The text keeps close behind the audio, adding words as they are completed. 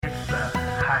the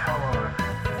High Horror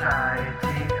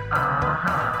Society.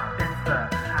 It's the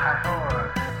High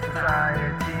Horror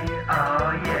Society.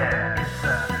 Oh yeah. It's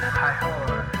the High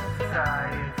Horror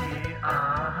Society.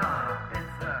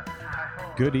 It's the High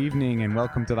Horror. Good evening and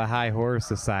welcome to the High Horror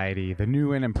Society, the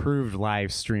new and improved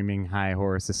live streaming High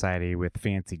Horror Society with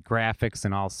fancy graphics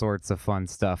and all sorts of fun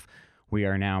stuff. We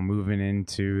are now moving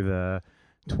into the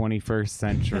 21st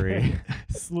century.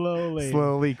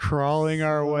 Slowly crawling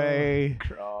our way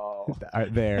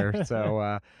there.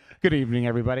 So good evening,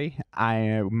 everybody.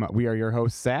 We are your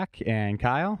hosts, Zach and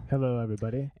Kyle. Hello,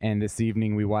 everybody. And this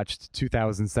evening we watched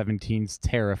 2017's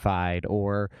Terrified,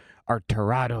 or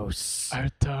Arturados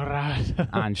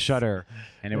on Shudder,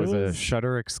 and it was a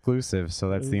Shudder exclusive, so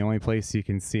that's the only place you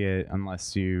can see it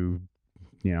unless you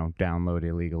download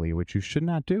illegally, which you should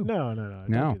not do. No. Don't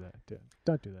do that.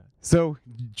 Don't do that. So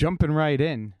jumping right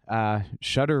in,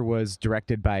 Shudder was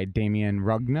directed by Damien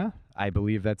Rugna. I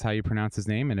believe that's how you pronounce his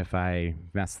name, and if I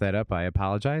messed that up, I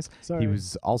apologize. Sorry. He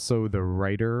was also the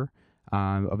writer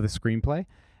of the screenplay.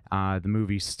 The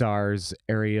movie stars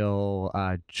Ariel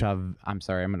I'm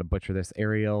going to butcher this.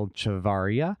 Ariel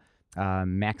Chavarria,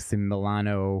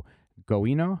 Maximiliano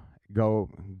Goino,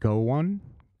 Gowan,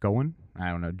 I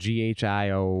don't know,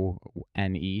 Gione,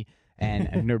 and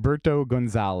Norberto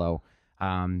Gonzalo.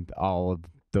 All of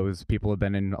those people have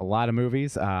been in a lot of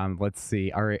movies. Let's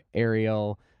see.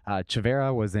 Ariel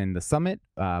Chavarria was in The Summit,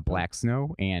 Black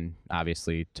Snow, and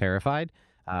obviously Terrified.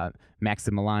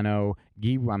 Maximiliano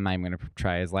Guy, I'm not even going to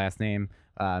try his last name.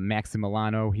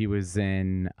 Maximiliano, he was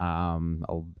in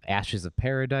Ashes of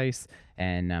Paradise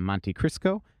and Monte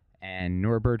Cristo. And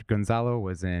Norbert Gonzalo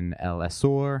was in El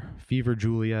Asor, Fever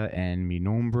Julia, and Mi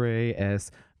Nombre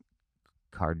es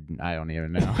I don't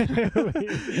even know.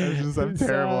 I'm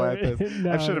terrible at this.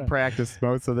 I should have practiced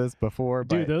most of this before.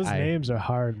 Dude, those names are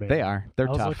hard, man. They are. They're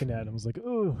tough. tough. I was looking at them. I was like,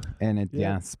 ooh. And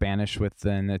Spanish it's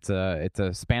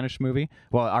a Spanish movie.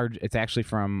 Well, it's actually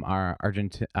from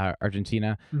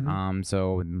Argentina. Mm-hmm.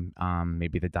 So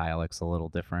maybe the dialect's a little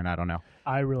different. I don't know.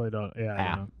 I really don't.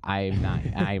 Yeah. I don't know.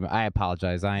 I'm not. I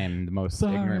apologize. I am the most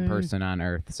ignorant person on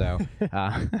earth. So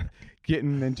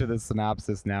getting into the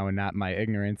synopsis now and not my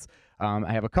ignorance.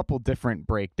 I have a couple different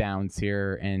breakdowns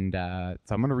here, and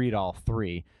so I'm going to read all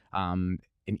three. And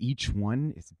each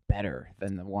one is better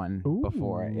than the one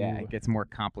before. Yeah, it gets more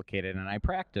complicated, and I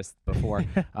practiced before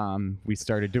we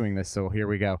started doing this, so here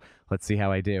we go. Let's see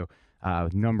how I do.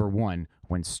 Number one,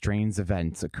 when strange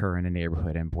events occur in a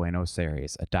neighborhood in Buenos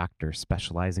Aires, a doctor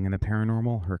specializing in the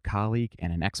paranormal, her colleague,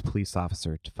 and an ex-police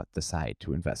officer decide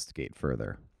to investigate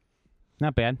further.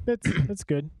 Not bad. That's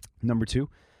good. Number two,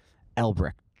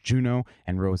 Elbrick, Juno,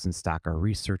 and Rosenstock are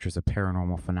researchers of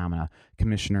paranormal phenomena.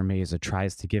 Commissioner Meza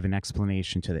tries to give an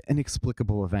explanation to the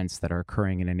inexplicable events that are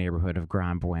occurring in a neighborhood of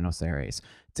Gran Buenos Aires.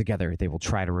 Together, they will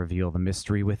try to reveal the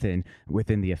mystery within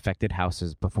the affected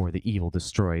houses before the evil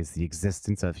destroys the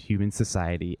existence of human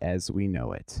society as we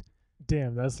know it.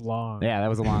 Damn, that's long. Yeah, that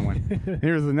was a long one.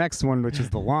 Here's the next one, which is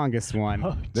the longest one.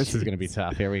 Oh, this is going to be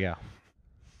tough. Here we go.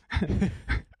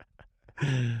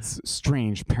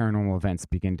 Strange paranormal events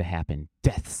begin to happen.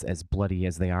 Deaths as bloody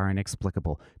as they are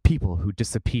inexplicable. People who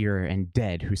disappear and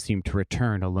dead who seem to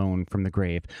return alone from the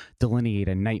grave delineate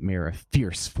a nightmare of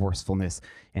fierce forcefulness.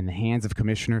 In the hands of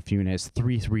Commissioner Funes,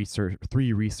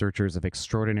 three researchers of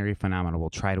extraordinary phenomena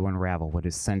will try to unravel what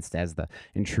is sensed as the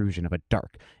intrusion of a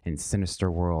dark and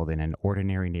sinister world in an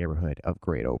ordinary neighborhood of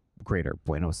Greater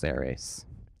Buenos Aires.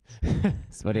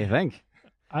 So what do you think?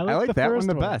 I like that one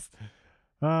the best.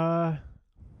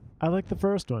 I like the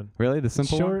first one. Really, the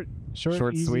simple one?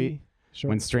 Short, easy, sweet. Short,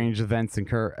 When strange events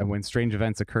occur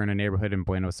in a neighborhood in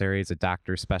Buenos Aires, a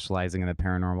doctor specializing in the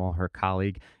paranormal, her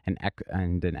colleague, and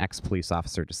an ex-police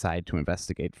officer decide to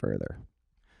investigate further.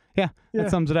 Yeah, that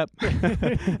sums it up.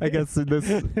 I guess in this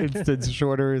instance,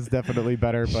 shorter is definitely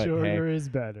better. But shorter is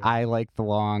better. I like the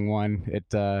long one. It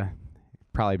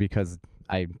probably because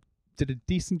I did a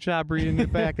decent job reading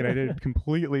it back, and I didn't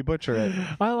completely butcher it.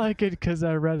 I like it because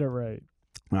I read it right.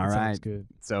 All right. Sounds good.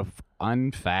 So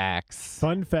fun facts.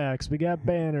 Fun facts. We got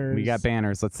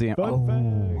banners. Let's see. Fun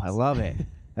facts. I love it.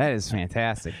 That is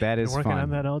fantastic. That is working fun. on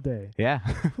that all day. Yeah.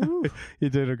 You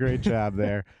did a great job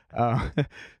there.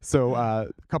 So a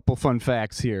couple fun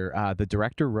facts here. The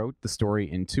director wrote the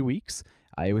story in 2 weeks.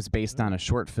 It was based on a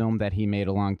short film that he made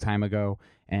a long time ago,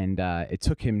 and it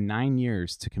took him 9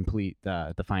 years to complete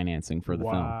the financing for the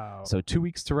film. So 2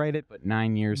 weeks to write it, but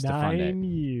 9 years to fund it. 9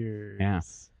 years. Yeah.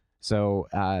 So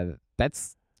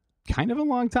that's kind of a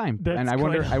long time. And I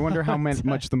wonder how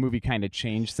much the movie kind of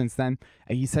changed since then.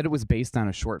 He said it was based on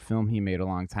a short film he made a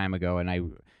long time ago, and I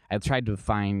I tried to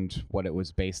find what it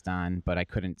was based on, but I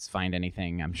couldn't find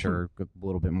anything. I'm sure a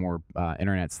little bit more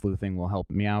internet sleuthing will help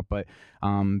me out. But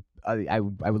I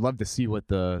would love to see what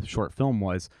the short film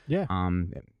was. Yeah.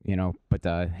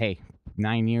 But hey,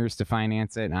 9 years to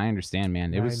finance it, and I understand,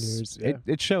 man. It 9 was years, yeah.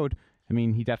 it showed. I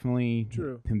mean, he definitely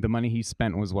True. the money he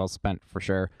spent was well spent for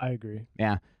sure. I agree.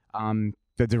 Yeah.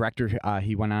 The director,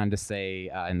 he went on to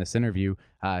say in this interview,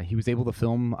 he was able to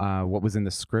film what was in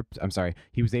the script. I'm sorry.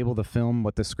 He was able to film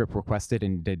what the script requested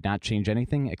and did not change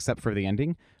anything except for the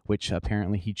ending, which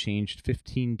apparently he changed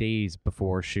 15 days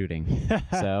before shooting.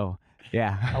 So,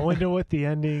 yeah. I wonder what the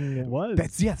ending was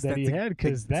that he had,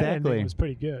 because that ending was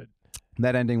pretty good.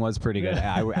 That ending was pretty good.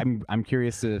 I'm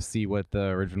curious to see what the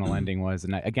original ending was,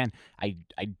 and I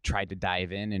tried to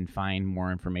dive in and find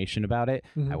more information about it.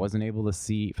 I wasn't able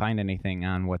to find anything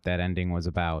on what that ending was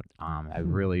about. I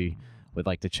really would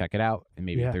like to check it out, and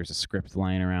maybe if there's a script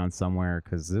lying around somewhere,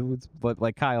 because it was,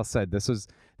 like Kyle said, the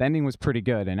ending was pretty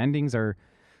good, and endings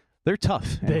they're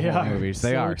tough in horror movies.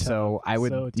 They are. Tough. So I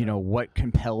would, what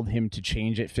compelled him to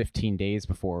change it 15 days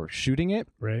before shooting it?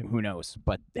 Right. Who knows?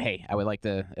 But hey, I would like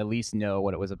to at least know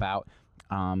what it was about.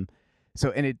 Another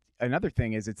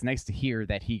thing is, it's nice to hear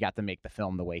that he got to make the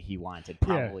film the way he wanted,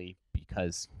 probably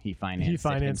because he financed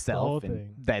it himself. The whole and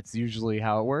thing. That's usually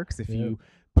how it works. If you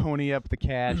pony up the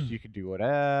cash, you could do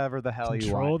whatever the hell you want.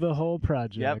 Control the whole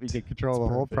project. Yep, you can control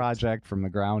the whole project from the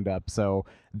ground up. So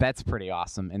that's pretty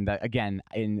awesome.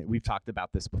 And we've talked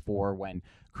about this before, when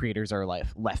creators are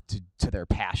left to their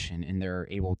passion and they're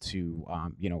able to,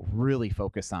 really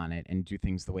focus on it and do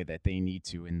things the way that they need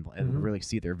to, and really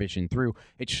see their vision through.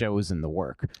 It shows in the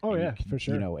work. Oh, yeah, for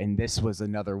sure. And this was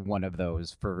another one of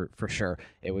those for sure.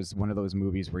 It was one of those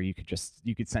movies where you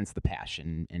could sense the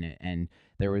passion in it, and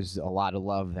there was a lot of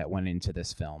love that went into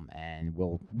this film, and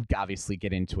we'll obviously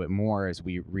get into it more as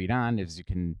we read on. As you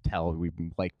can tell, we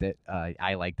liked it.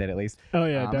 I liked it, at least. Oh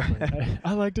yeah, definitely.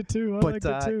 I liked it too. I liked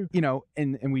it too.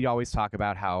 And we always talk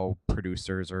about how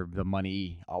producers, or the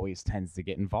money, always tends to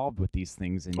get involved with these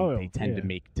things, and they tend to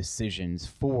make decisions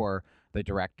for the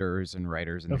directors and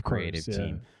writers and the creative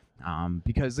team.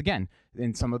 Because again,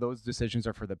 and some of those decisions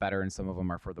are for the better and some of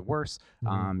them are for the worse.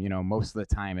 Most of the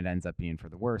time it ends up being for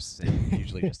the worse, and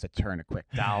usually just to turn a quick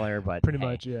dollar. But pretty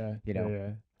much, yeah.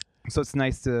 So it's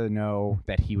nice to know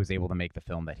that he was able to make the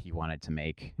film that he wanted to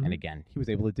make. And again, he was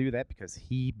able to do that because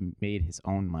he made his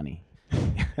own money.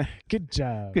 Good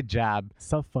job. Good job.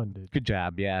 Self-funded. Good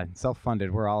job. Yeah, self-funded.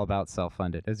 We're all about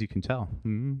self-funded, as you can tell.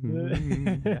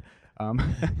 The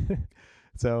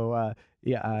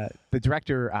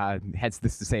director has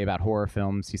this to say about horror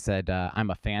films. He said,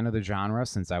 I'm a fan of the genre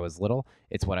since I was little.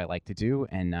 It's what I like to do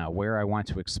and where I want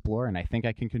to explore, and I think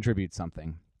I can contribute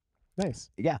something. Nice.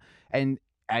 Yeah, and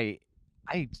I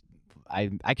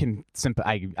can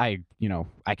I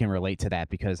can relate to that,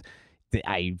 because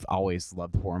I've always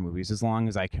loved horror movies as long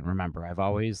as I can remember. I've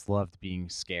always loved being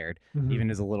scared,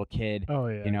 even as a little kid. Oh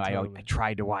yeah. Totally. I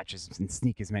tried to watch and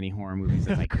sneak as many horror movies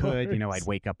as I could. I'd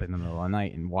wake up in the middle of the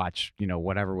night and watch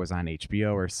whatever was on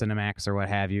HBO or Cinemax or what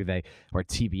have you, or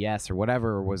TBS or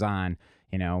whatever was on.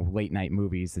 Late night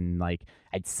movies, and I'd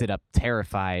sit up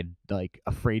terrified,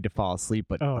 afraid to fall asleep,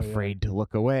 but afraid to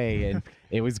look away, and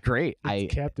it was great.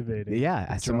 It's captivating.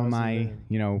 Yeah, some of my,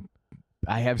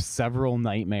 I have several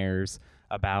nightmares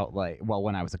about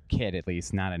when I was a kid, at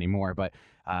least, not anymore, but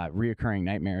reoccurring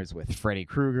nightmares with Freddy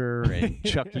Krueger and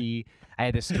Chucky. I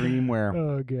had this dream where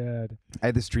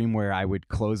I would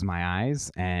close my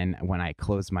eyes, and when I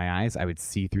closed my eyes, I would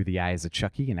see through the eyes of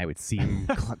Chucky, and I would see him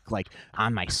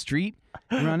on my street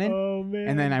running. Oh man!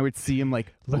 And then I would see him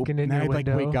looking in your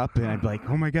window. Wake up, and I'd be like,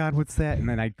 "Oh my God, what's that?" And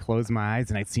then I'd close my eyes,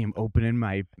 and I'd see him opening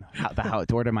the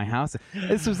door to my house.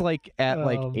 This was at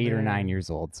 8 or 9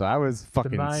 years old, so I was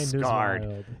fucking scarred.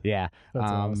 Is wild. Yeah,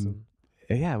 that's awesome.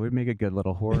 Yeah, it would make a good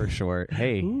little horror short.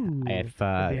 Hey, Ooh, if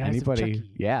anybody,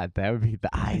 that would be The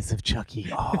Eyes of Chucky.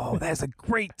 Oh, that's a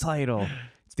great title.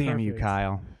 Damn you,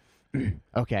 Kyle.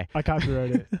 Okay. I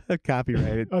copyright it.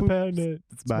 Copyright it. I patent it.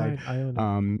 It's mine. I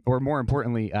own it. Or more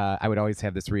importantly, I would always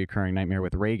have this reoccurring nightmare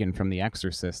with Reagan from The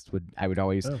Exorcist. I would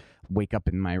always wake up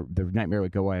the nightmare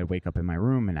would go away. I'd wake up in my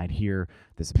room and I'd hear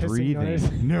this pissing breathing.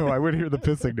 Noise? No, I wouldn't hear the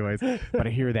pissing noise, but I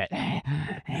hear that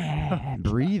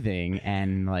breathing,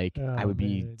 and I would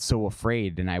be so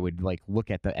afraid, and I would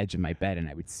look at the edge of my bed, and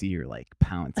I would see her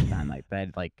pouncing on my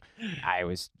bed. I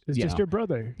was. It's just your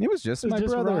brother. It was just my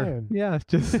brother. Ryan. Yeah,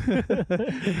 just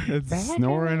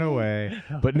snoring away.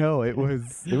 But no, it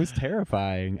was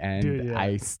terrifying, and Dude,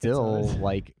 I still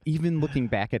even looking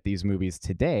back at these movies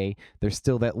today, there's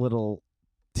still that little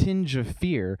tinge of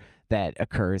fear that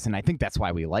occurs, and I think that's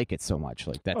why we like it so much.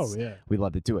 Like that's we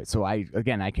love to do it. So I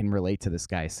can relate to this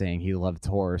guy saying he loved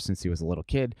horror since he was a little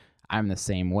kid. I'm the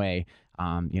same way,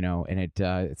 and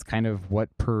it's kind of what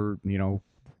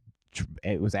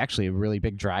it was actually a really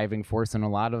big driving force in a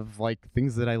lot of like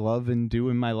things that I love and do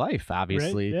in my life.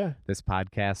 Obviously, this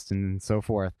podcast and so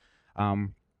forth.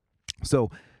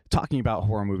 So talking about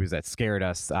horror movies that scared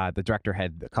us, the director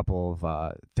had a couple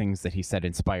of things that he said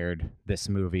inspired this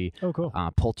movie. Oh, cool.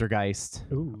 Poltergeist.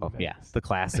 Ooh, nice. Yeah, the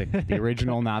classic, the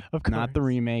original, not the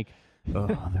remake. Oh,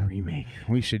 the remake.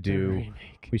 We should do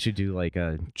like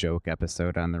a joke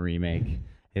episode on the remake.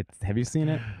 Have you seen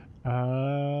it?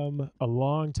 A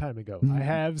long time ago. I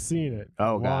have seen it.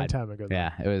 Oh, God. A long time ago.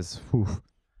 Yeah, it was. Whew.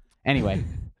 Anyway,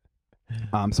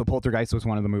 so Poltergeist was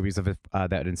one of the movies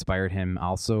that inspired him.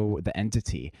 Also, The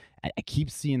Entity. I keep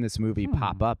seeing this movie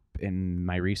pop up in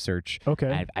my research.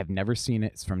 Okay. I've never seen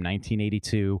it. It's from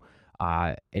 1982.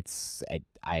 I've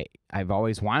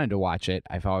always wanted to watch it.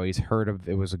 I've always heard of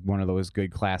it. Was one of those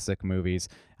good classic movies.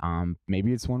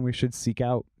 Maybe it's one we should seek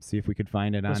out, see if we could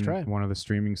find it on one of the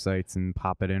streaming sites and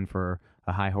pop it in for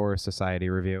a High Horror Society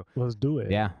review. Let's do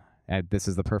it. Yeah, this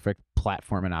is the perfect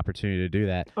platform and opportunity to do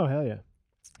that. Oh, hell yeah.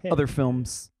 Other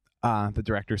films the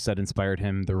director said inspired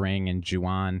him: The Ring and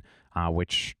Ju-On,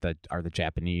 which are the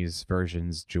Japanese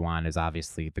versions. Ju-On is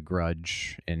obviously The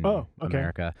Grudge in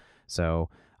America. So,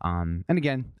 and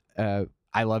again,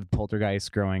 I loved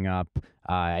Poltergeist growing up.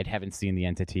 I haven't seen The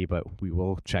Entity, but we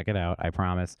will check it out, I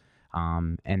promise.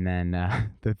 And then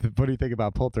the funny thing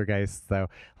about Poltergeist, though,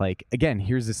 like, again,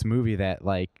 here's this movie that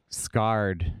like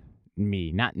scarred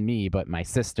me, not me, but my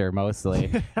sister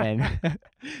mostly, and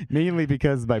mainly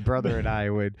because my brother and I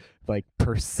would like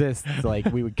persist, like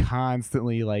we would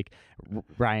constantly like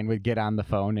Ryan would get on the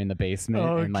phone in the basement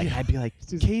and like I'd be like,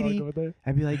 Katie,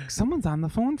 I'd be like, someo's on the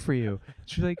phone for you.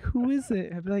 She'd be like, who is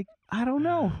it? I'd be like, I don't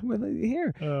know.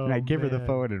 Here. And I'd give her the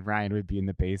phone and Ryan would be in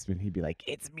the basement. He'd be like,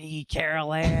 it's me,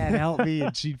 Carol Ann, help me.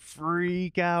 And she'd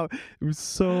freak out. It was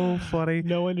so funny.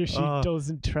 No wonder she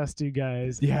doesn't trust you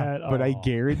guys at all. But I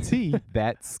guarantee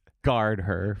that scarred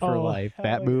her for life.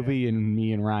 That movie and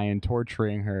me and Ryan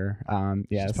torturing her.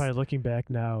 Yes. She's probably looking back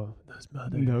now.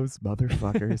 Those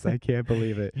motherfuckers. I can't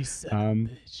believe it. You son of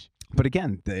a bitch. But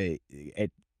again,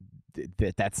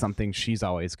 that's something she's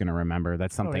always going to remember.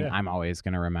 That's something I'm always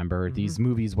going to remember. Mm-hmm. These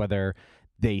movies, whether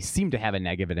they seem to have a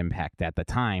negative impact at the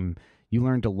time, you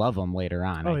learn to love them later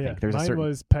on. I think there's Mine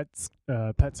was Pet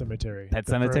Sematary. Pet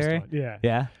Sematary?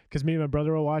 Yeah. Because me and my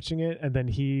brother were watching it, and then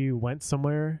he went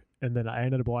somewhere, and then I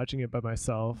ended up watching it by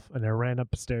myself, and I ran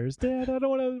upstairs. Dad, I don't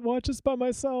want to watch this by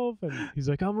myself. And he's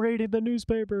like, I'm reading the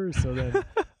newspaper. So then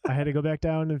I had to go back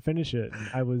down and finish it, and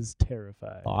I was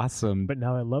terrified. Awesome. But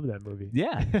now I love that movie.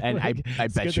 Yeah, and like, I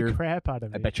bet you're the crap out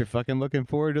of me. I bet you're fucking looking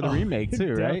forward to the remake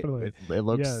too, right? It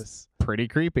looks pretty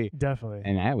creepy. Definitely.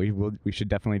 And we should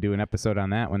definitely do an episode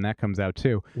on that when that comes out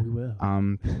too. We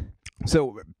will.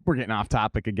 So we're getting off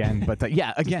topic again, but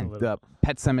again, the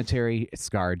Pet Sematary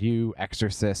scarred you,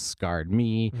 Exorcist scarred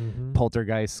me,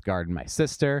 Poltergeist scarred my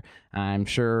sister. I'm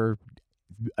sure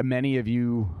many of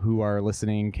you who are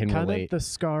listening can relate. Kind of the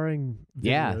scarring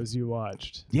videos you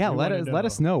watched. Yeah, let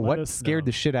us know what scared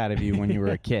the shit out of you when you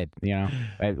were a kid. You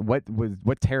know,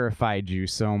 what terrified you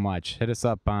so much? Hit us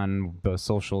up on the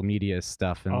social media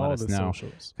stuff and let us know,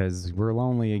 because we're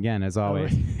lonely again as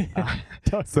always.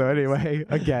 So anyway,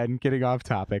 again, getting off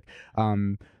topic.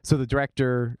 So the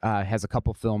director has a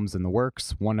couple films in the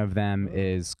works. One of them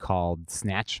is called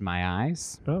Snatch My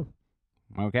Eyes. Oh,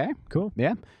 okay, cool.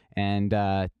 Yeah. And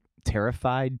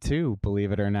Terrified 2,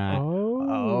 believe it or not.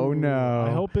 Oh no!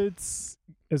 I hope it's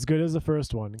as good as the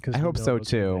first one. I hope so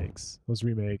too. Those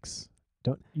remakes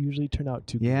don't usually turn out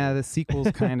too good. Yeah, the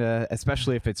sequels kind of,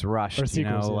 especially if it's rushed. Or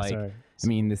sequels, I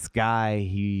mean, this guy,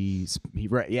 he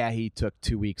took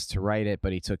 2 weeks to write it,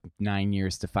 but he took 9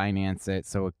 years to finance it.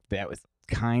 So that was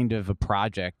kind of a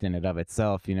project in and of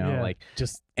itself,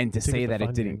 and to say that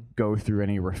it didn't go through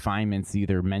any refinements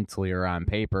either mentally or on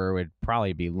paper would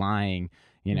probably be lying,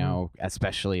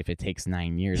 especially if it takes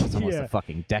 9 years. It's almost a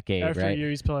fucking decade. After a year,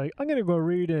 he's probably like, I'm gonna go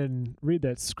read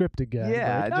that script again.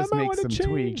 Yeah, just make some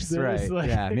tweaks, right?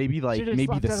 Like, maybe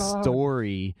the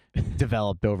story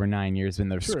developed over 9 years when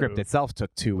the script itself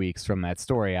took 2 weeks from that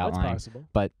story outline. That's possible.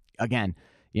 But again,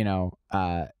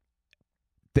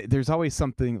 there's always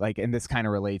something like, and this kind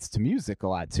of relates to music a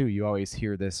lot too. You always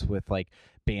hear this with like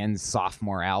bands'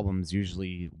 sophomore albums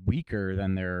usually weaker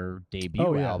than their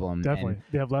debut album. Definitely,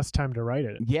 they have less time to write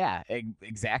it. Yeah,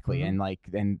 exactly.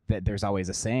 Mm-hmm. And there's always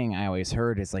a saying I always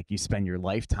heard is like, you spend your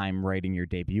lifetime writing your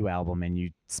debut album, and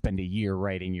you spend a year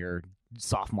writing your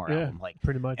sophomore Yeah, album, like,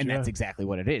 pretty much. and yeah. that's exactly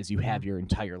what it is. You have your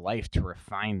entire life to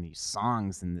refine these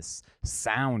songs and this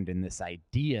sound and this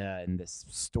idea and this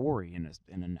story in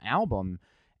an album,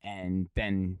 and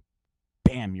then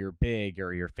bam, you're big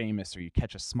or you're famous or you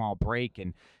catch a small break,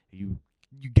 and you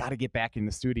got to get back in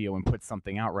the studio and put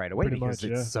something out right away, Pretty because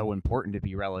much, it's yeah. so important to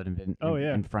be relevant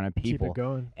in front of Keep people. it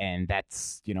going. And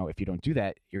that's, if you don't do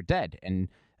that, you're dead. And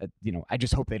I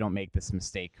just hope they don't make this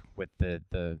mistake with the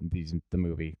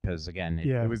movie, because again,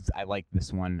 Yeah. it was, I like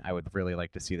this one. I would really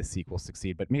like to see the sequel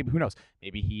succeed, but maybe, who knows,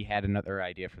 maybe he had another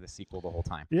idea for the sequel the whole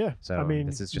time. Yeah. So I mean,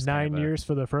 this is just 9 kind of a- years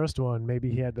for the first one. Maybe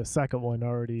he had the second one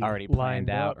already planned lined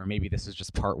out, up. or maybe this is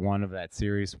just part one of that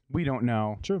series. We don't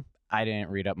know. True. I didn't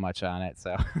read up much on it,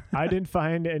 so I didn't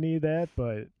find any of that,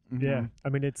 but yeah. Mhm. I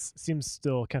mean, it seems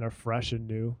still kind of fresh and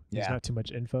new. There's Yeah. not too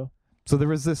much info. So there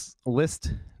was this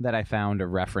list that I found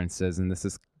of references, and this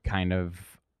is kind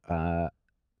of, I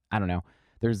don't know.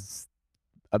 There's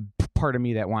a part of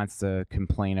me that wants to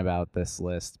complain about this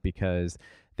list because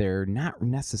they're not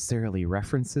necessarily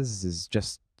references, is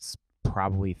just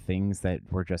probably things that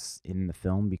were just in the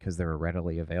film because they were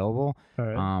readily available. All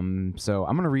right. So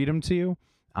I'm going to read them to you,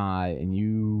 and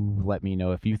you let me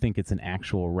know if you think it's an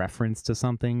actual reference to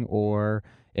something or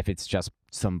if it's just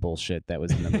some bullshit that was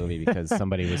in the movie because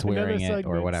somebody was wearing Another it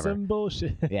or segment, whatever. Some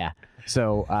bullshit. Yeah.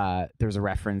 So there's a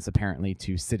reference apparently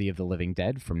to City of the Living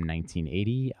Dead from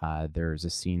 1980. There's a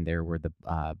scene there where the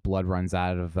blood runs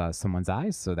out of someone's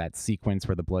eyes. So that sequence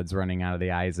where the blood's running out of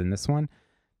the eyes in this one,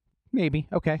 maybe.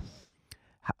 Okay.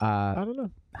 I don't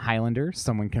know. Highlander.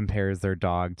 Someone compares their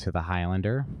dog to the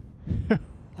Highlander.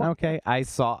 Okay. I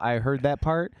heard that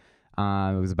part.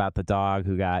 It was about the dog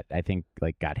who got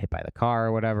hit by the car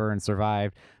or whatever and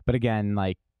survived. But again,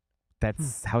 like,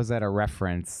 that's how's that a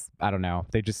reference? I don't know.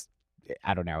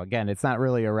 I don't know. Again, it's not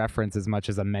really a reference as much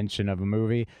as a mention of a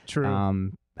movie.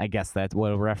 True. I guess that's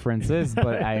what a reference is,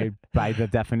 but by the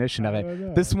definition of I it, don't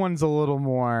know. this one's a little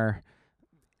more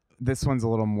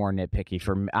nitpicky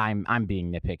for me. I'm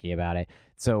being nitpicky about it.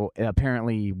 So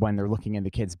apparently when they're looking in the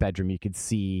kid's bedroom, you could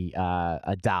see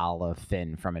a doll of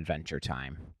Finn from Adventure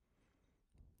Time.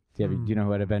 Do you know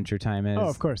what Adventure Time is? Oh,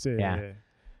 of course. Yeah. Yeah. yeah.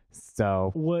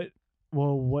 So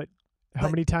How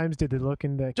many times did they look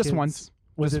in the just kids? once.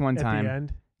 Was just it one at time. the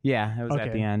end? Yeah, it was at Okay.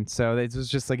 the end. So it was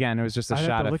just a I'd have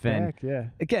shot to of look Finn. back, yeah.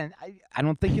 Again, I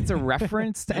don't think it's a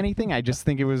reference to anything. I just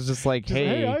think it was just like,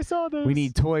 Hey, I saw this. we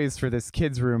need toys for this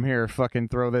kid's room here. Fucking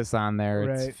throw this on there.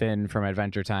 Right. It's Finn from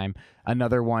Adventure Time.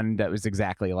 Another one that was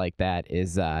exactly like that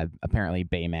is apparently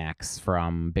Baymax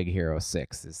from Big Hero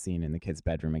 6 is seen in the kid's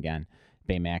bedroom again.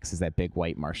 Baymax is that big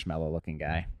white marshmallow looking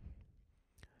guy.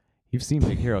 You've seen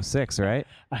Big Hero 6, right?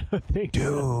 I don't think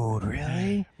so. Dude,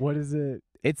 really? What is it?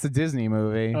 It's a Disney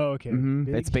movie. Oh, okay. Mhm.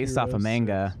 Big It's based off Hero a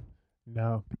manga. 6.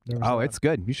 No. never Oh, saw it's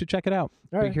good. You should check it out.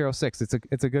 All Big right. Hero 6.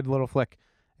 It's a good little flick.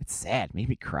 It's sad. Made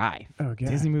me cry. Oh, God.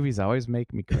 Disney movies always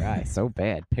make me cry so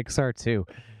bad. Pixar too.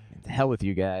 The hell with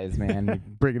you guys, man.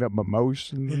 Bringing up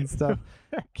emotions and stuff.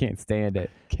 Can't stand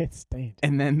it. Can't stand.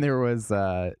 And then there was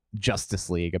Justice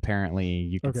League. Apparently,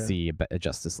 you could Okay. see a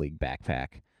Justice League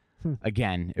backpack. Hmm.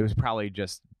 Again, it was probably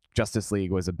just Justice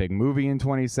League was a big movie in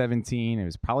 2017. It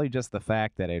was probably just the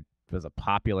fact that it was a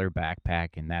popular backpack,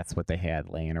 and that's what they had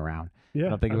laying around. Yeah. I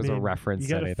don't think it was a mean, reference You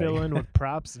to got to anything. fill in with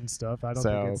props and stuff. I don't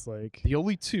So, think it's like. The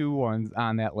only two ones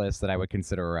on that list that I would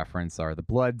consider a reference are the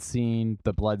blood scene,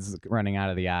 the blood's running out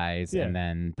of the eyes, Yeah. and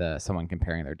then someone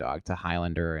comparing their dog to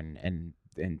Highlander, and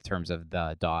in terms of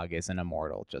the dog is an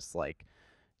immortal, just like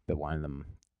the one of them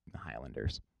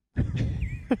Highlanders.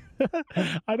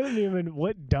 I don't even.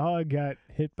 What dog got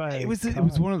hit by? It a was car?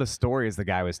 one of the stories the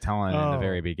guy was telling in the Oh,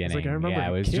 very it's like, beginning. I remember yeah,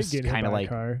 a it was kid just getting hit kind of by a like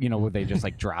car. would they just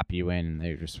like drop you in? And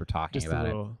they just were talking Just about a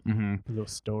it. little, Mm-hmm. a little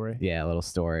story. Yeah, a little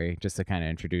story just to kind of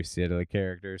introduce you to the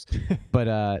characters. But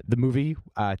the movie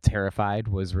Terrified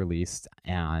was released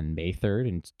on May 3rd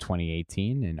in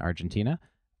 2018 in Argentina.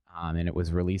 And it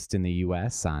was released in the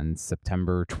U.S. on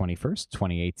September 21st,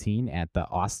 2018 at the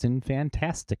Austin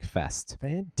Fantastic Fest.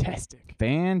 Fantastic.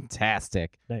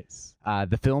 Fantastic. Nice.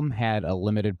 The film had a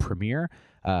limited premiere.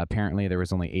 Apparently, there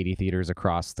was only 80 theaters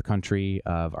across the country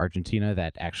of Argentina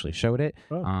that actually showed it.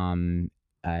 Oh.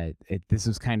 This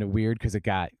was kind of weird because it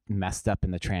got messed up in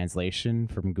the translation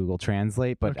from Google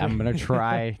Translate, but Okay. I'm going to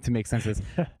try to make sense of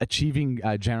this. Achieving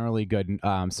generally good.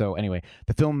 So anyway,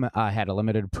 the film had a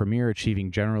limited premiere,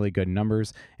 achieving generally good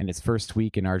numbers. In its first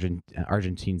week in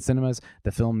Argentine cinemas,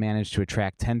 the film managed to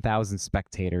attract 10,000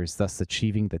 spectators, thus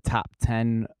achieving the top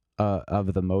 10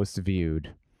 of the most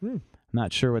viewed. I'm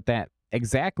not sure what that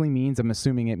exactly means. I'm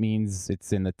assuming it means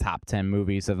it's in the top 10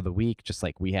 movies of the week, just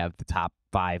like we have the top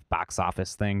 5 box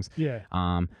office things. Yeah.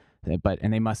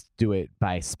 and they must do it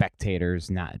by spectators,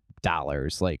 not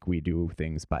dollars. Like we do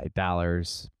things by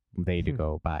dollars, they do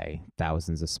go by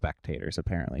thousands of spectators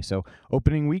apparently. So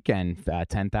opening weekend,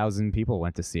 10,000 people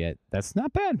went to see it. That's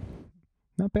not bad.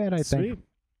 Not bad, I think. Sweet.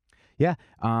 Yeah.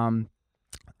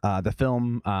 The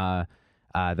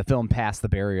film passed the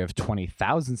barrier of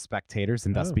 20,000 spectators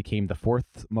and thus Oh. became the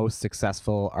fourth most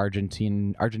successful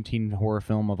Argentine horror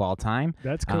film of all time.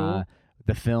 That's cool.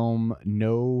 The film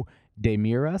No De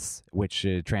Miras, which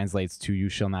translates to You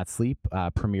Shall Not Sleep,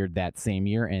 premiered that same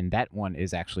year, and that one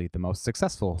is actually the most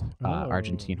successful Oh.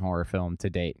 Argentine horror film to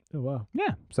date. Oh, wow.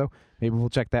 Yeah, so maybe we'll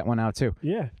check that one out too.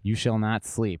 Yeah. You Shall Not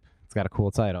Sleep. It's got a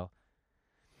cool title.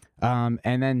 And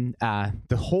then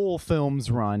the whole film's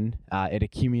run, it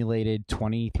accumulated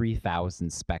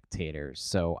 23,000 spectators.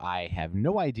 So I have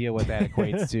no idea what that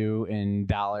equates to in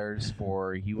dollars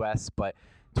for U.S., but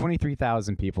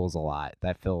 23,000 people is a lot.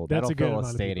 That'll That's a good fill a amount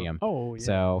of people. stadium. Oh, yeah.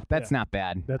 So that's Yeah. not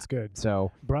bad. That's good.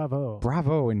 So Bravo.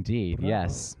 bravo indeed. Bravo.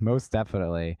 Yes, most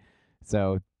definitely.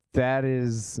 So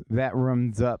that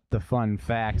runs up the fun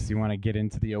facts. You want to get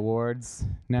into the awards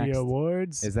next? The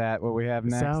awards. Is that what we have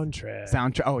next? Soundtrack.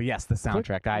 Soundtrack. Oh yes, the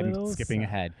soundtrack. I'm little skipping sound-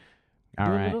 ahead. The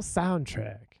All right, little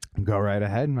soundtrack. go right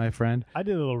ahead, my friend. I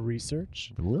did a little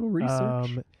research. A little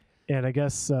research. And I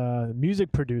guess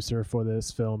music producer for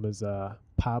this film is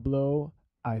Pablo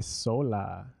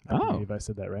Isola. I Oh. believe I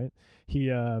said that right. He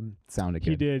Sounded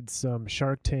he good. did some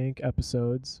Shark Tank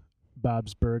episodes,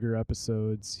 Bob's Burger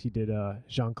episodes. He did a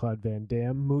Jean-Claude Van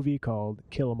Damme movie called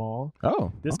Kill 'Em All.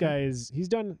 Oh, This okay. guy he's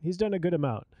done a good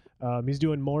amount. He's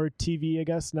doing more TV, I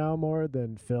guess, now more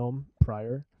than film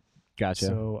prior. Gotcha.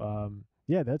 So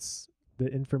yeah, that's the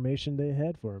information they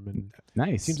had for him, and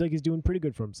Nice. seems like he's doing pretty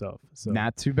good for himself. So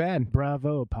Not too bad.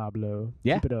 bravo, Pablo.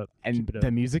 Yeah, Keep it up. And Keep it up.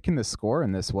 the music and the score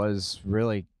in this was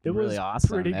really, It really was awesome.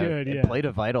 pretty good, It yeah. played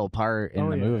a vital part in Oh,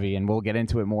 the yeah. movie, and we'll get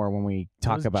into it more when we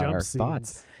talk Those about jump our scenes,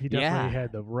 thoughts. He definitely Yeah.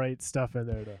 had the right stuff in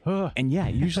there. To, And yeah,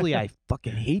 usually I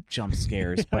fucking hate jump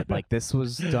scares, but like this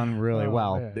was done really Oh,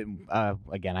 well. man.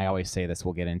 Again, I always say this.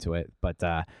 We'll get into it, but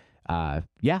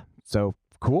yeah. So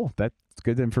cool. That's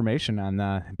good information on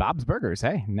Bob's Burgers.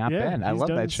 Hey, not yeah, bad. I he's love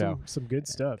done that show. Some good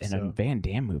stuff. And so. a Van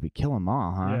Damme movie, Kill 'Em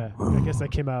All, huh? Yeah, I guess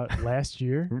that came out last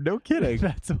year. No kidding.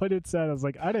 That's what it said. I was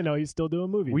like, I didn't know he's still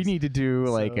doing movies. We need to do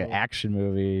like an So- action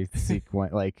movie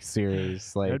sequence, like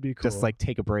series, like That'd be just cool. like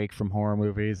take a break from horror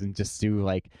movies and just do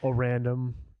like a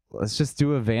random let's just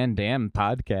do a Van Damme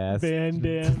podcast. Van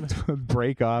Damme.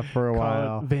 Break off for a Call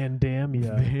while. it Van Damme.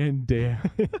 Yeah. Van Damme.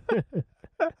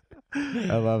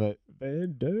 I love it.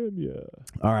 Van Damme. Yeah.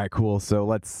 All right, cool. So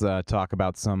let's talk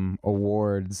about some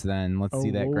awards then. Let's see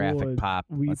that graphic Awards. pop.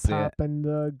 We Let's see it. popping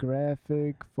the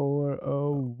graphic for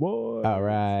awards. All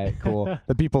right, cool.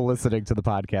 The people listening to the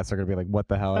podcast are going to be like, what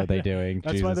the hell are they doing?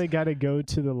 That's why Jesus. they got to go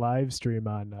to the live stream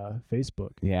on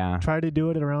Facebook. Yeah, Try to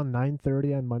do it at around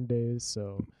 9:30 on Mondays.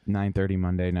 So 9:30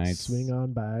 Monday nights. swing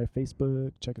on by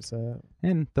Facebook. Check us out.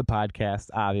 And the podcast,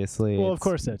 obviously. Well, of It's-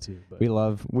 course that too. But We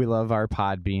love our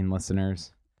Podbean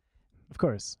listeners. of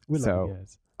course, we love So- you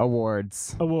guys.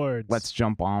 Awards. Awards. Let's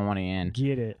jump on in.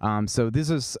 get it. So this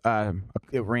is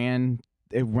it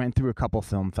went through a couple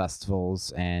film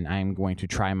festivals, and I'm going to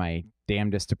try my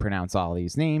damnedest to pronounce all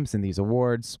these names and these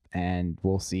awards, and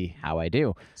we'll see how I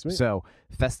do. Sweet. So,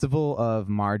 Festival of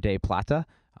Mar del Plata.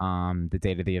 The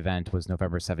date of the event was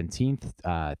November 17th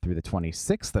through the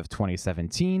 26th of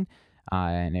 2017,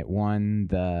 and it won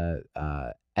the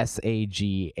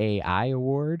SAGAI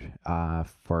award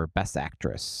for Best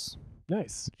Actress.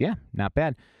 Nice. Yeah, not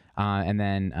bad. And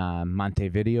then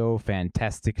Montevideo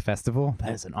Fantastic Festival.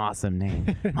 That is an awesome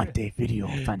name. Montevideo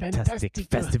Fantastic Fantastico.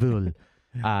 Festival.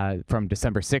 From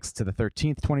December 6th to the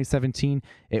 13th, 2017.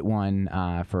 It won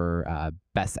for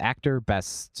Best Actor,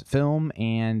 Best Film,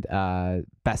 and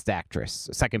Best Actress.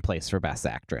 Second place for Best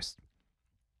Actress.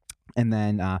 And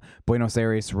then Buenos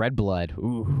Aires Red Blood.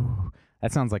 Ooh,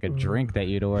 that sounds like a drink that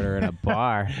you'd order in a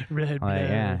bar. Red Like, blood.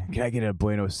 yeah. Can I get a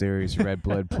Buenos Aires Red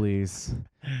Blood, please?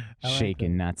 I like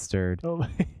Shaken, not stirred. Oh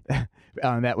my.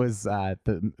 That was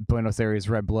the Buenos Aires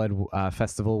Red Blood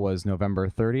Festival was November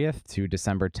 30th to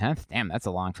December 10th. Damn, that's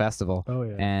a long festival. Oh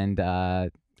yeah.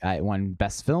 And I won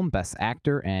Best Film, Best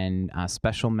Actor, and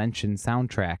Special Mention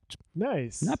Soundtrack.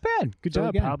 Nice. Not bad. Good So job,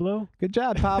 again, Pablo. Good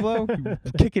job, Pablo.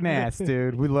 Kicking ass,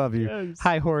 dude. We love you. Yes.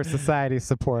 High Horror Society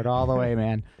support all the way,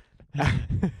 man.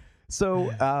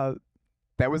 So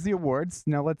that was the awards.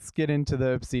 Now let's get into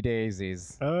the Oopsie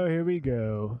Daisies. Oh, here we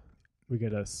go. We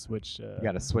gotta switch. We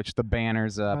got to switch the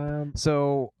banners up.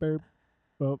 So Burp.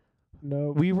 Oh,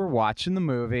 no. we were watching the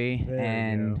movie There we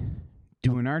and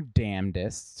doing our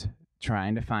damnedest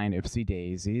trying to find Oopsie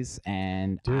Daisies,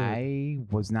 and Dude. I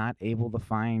was not able to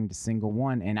find a single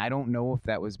one. And I don't know if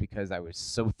that was because I was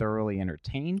so thoroughly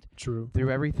entertained True.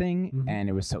 through everything, Mhm. and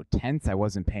it was so tense, I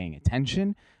wasn't paying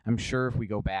attention. I'm sure if we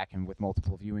go back and with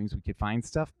multiple viewings, we could find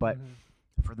stuff, but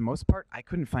for the most part, I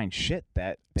couldn't find shit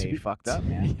that To they be- fucked up,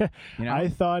 man. Yeah. You know? I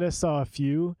thought I saw a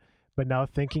few, but now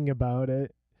thinking about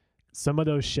it, some of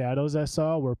those shadows I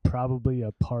saw were probably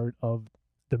a part of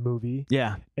the movie,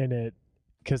 yeah. and it,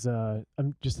 because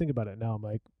I'm just thinking about it now. I'm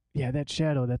like, yeah, that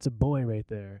shadow, that's a boy right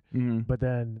there. Mhm. But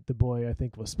then the boy, I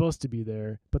think, was supposed to be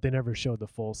there, but they never showed the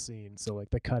full scene. So like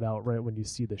they cut out right when you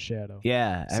see the shadow.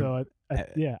 Yeah. So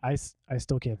I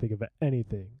still can't think of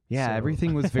anything. Yeah, So-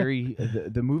 everything was very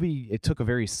the movie. It took a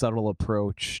very subtle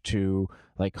approach to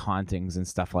like hauntings and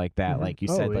stuff like that. Mhm. Like you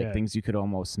Oh, said, like yeah. things you could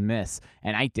almost miss.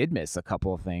 And I did miss a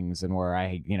couple of things, and where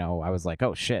I was like,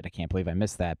 oh shit, I can't believe I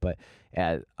missed that. But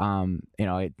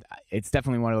it's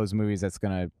definitely one of those movies that's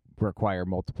gonna require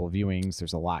multiple viewings.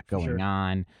 There's a lot going Sure.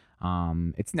 on.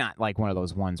 It's not like one of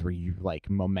those ones where you like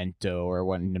Memento or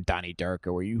one Donnie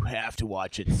Darko where you have to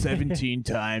watch it 17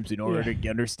 times in order to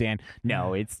understand.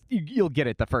 No, you'll get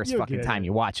it the first You'll fucking get time it.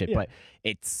 you watch it, Yeah. but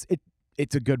it's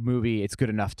a good movie. It's good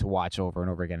enough to watch over and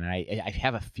over again. And I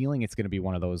have a feeling it's going to be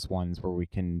one of those ones where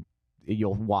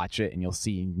you'll watch it and you'll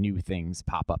see new things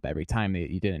pop up every time that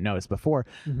you didn't notice before.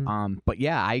 Mhm. But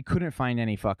yeah, I couldn't find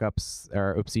any fuck ups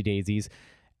or oopsie daisies.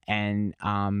 And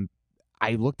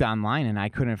I looked online and I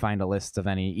couldn't find a list of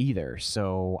any either.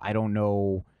 So I don't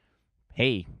know.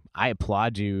 Hey, I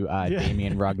applaud you,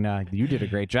 Damian Rugna. You did a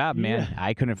great job, man. Yeah.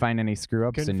 I couldn't find any screw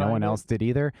ups, Couldn't and no one find it. else did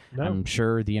either. No. I'm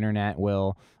sure the internet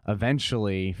will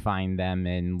eventually find them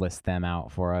and list them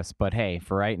out for us. But hey,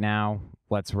 for right now,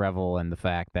 let's revel in the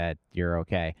fact that you're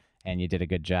okay and you did a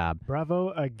good job. Bravo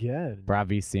again.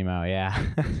 Bravissimo, yeah.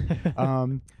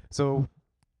 So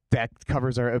that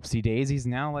covers our oopsie daisies.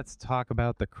 Now let's talk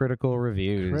about the critical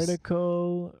reviews.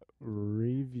 Critical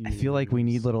reviews. I feel like we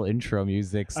need little intro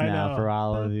musics I now know. for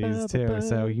all of these too.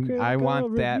 So I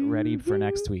want that ready for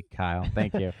next week, Kyle.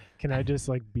 Thank you. Can I just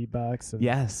like beatbox? And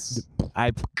Yes,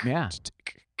 yeah,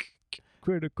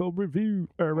 Critical review.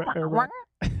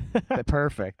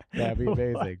 perfect. That'd be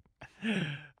amazing.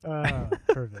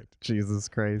 Perfect. Jesus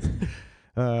Christ.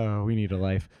 Oh, we need a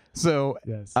life. So,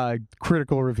 Yes.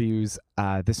 critical reviews.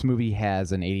 This movie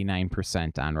has an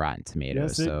 89% on Rotten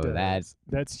Tomatoes. Yes, it so does.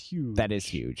 That's huge. that is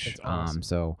huge. That's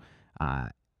awesome.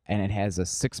 And it has a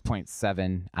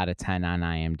 6.7 out of 10 on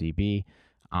IMDb.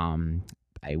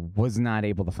 I was not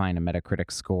able to find a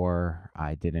Metacritic score.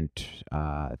 I didn't.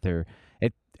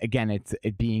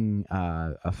 It being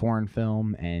a foreign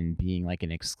film and being like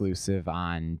an exclusive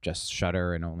on just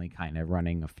Shudder and only kind of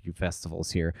running a few festivals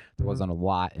here. There Mhm. wasn't a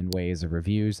lot in ways of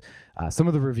reviews. Some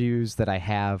of the reviews that I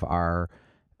have are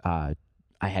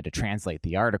I had to translate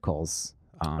the articles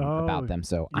about them.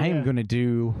 So I am yeah. going to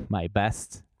do my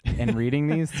best in reading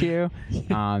these to you.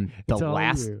 It's all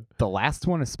you. The last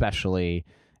one especially,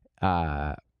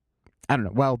 I don't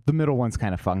know. Well, the middle one's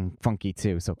kind of funky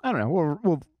too. So I don't know.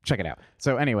 We'll check it out.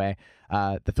 So anyway,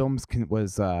 the film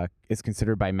is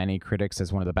considered by many critics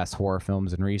as one of the best horror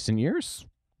films in recent years.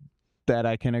 That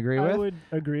I can agree I with. would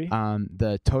agree.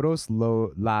 The Todos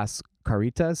Las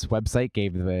Caritas website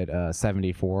gave it a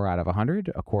 74 out of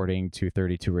 100, according to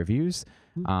 32 reviews.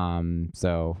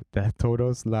 So the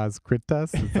Todos Las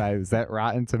Caritas, is that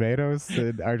Rotten Tomatoes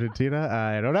in Argentina?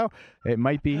 I don't know. It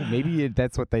might be. Maybe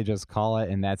that's what they just call it,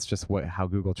 and that's just how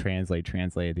Google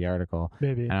translated the article.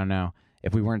 Maybe. I don't know.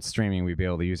 If we weren't streaming, we'd be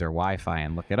able to use our Wi-Fi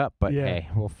and look it up. But Yeah. hey,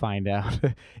 we'll find out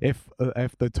if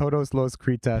the Todos Los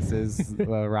Caritas is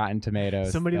Rotten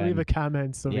Tomatoes. Somebody then, leave a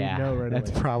comment so we know right that's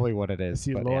away. probably what it I is.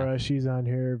 see but Laura, she's on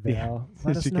here. Val,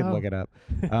 let us she can know. look it up.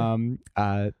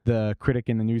 The critic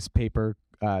in the newspaper,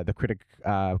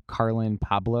 Carlin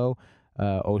Pablo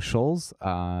O'Sholes,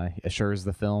 assures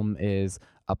the film is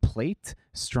a plate,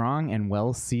 strong and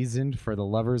well seasoned for the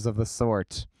lovers of the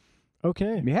sort.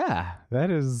 Okay. Yeah, that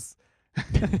is.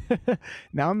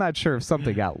 Now I'm not sure if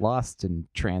something got lost in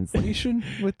translation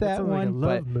with That that sounds one, like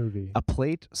a love but movie. a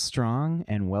plate, strong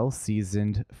and well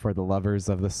seasoned for the lovers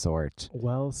of the sort.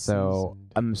 Well So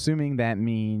seasoned. I'm assuming that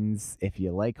means if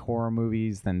you like horror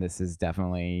movies, then this is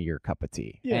definitely your cup of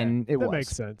tea. Yeah, and it that was. makes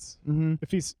sense. Hmm.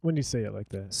 When you say it like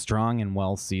that, Strong and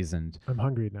well seasoned. I'm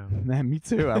hungry now. Man, me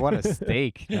too. I want a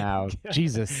steak now.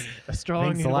 Jesus. A strong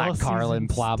Thanks a and lot, Carlin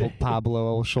well-seasoned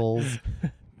Pablo O'Sholes.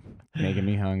 Making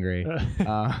me hungry. steak.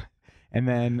 And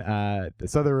then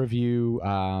this other review,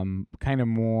 kind of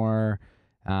more,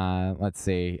 let's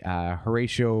see,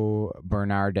 Horatio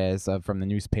Bernardes from the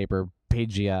newspaper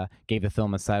Paglia gave the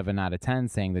film a 7 out of 10,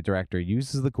 saying the director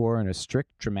uses the gore in a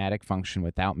strict dramatic function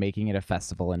without making it a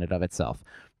festival in and of itself.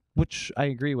 Which I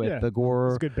agree with. Yeah, The gore,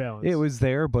 it's good balance. it was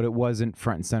there, but it wasn't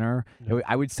front and center. No.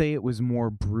 I would say it was more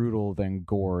brutal than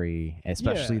gory,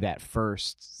 especially Yeah. that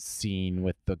first scene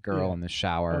with the girl Yeah. in the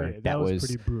shower. Oh, yeah, that was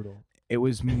pretty brutal. It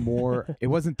was more. It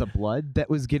wasn't the blood that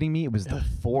was getting me. It was the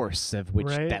force of which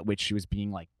Right? that which she was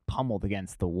being like pummeled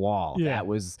against the wall. Yeah. That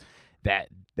was that.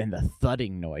 Then the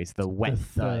thudding noise, the wet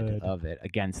thud thud. of it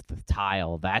against the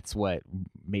tile. That's what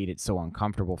made it so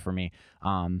uncomfortable for me.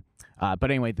 But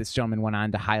anyway, this gentleman went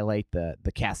on to highlight the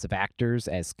cast of actors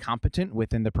as competent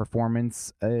within the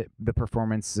performances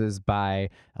by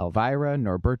Elvira,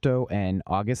 Norberto, and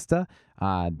Augusta.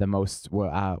 Were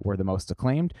the most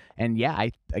acclaimed. And yeah,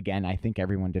 I think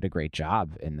everyone did a great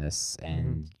job in this.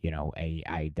 And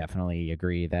I definitely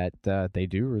agree that they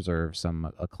do reserve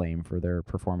some acclaim for their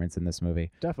performance in this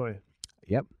movie. Definitely.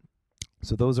 Yep.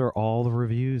 So those are all the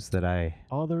reviews that I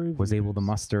All the reviews. was able to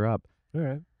muster up. All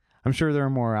right. I'm sure there are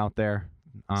more out there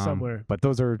Somewhere. but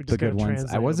those are We the just good gotta ones.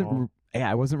 I translate them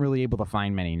all. wasn't really able to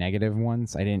find many negative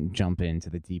ones. I didn't jump into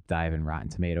the deep dive in Rotten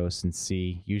Tomatoes and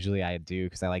see. Usually I do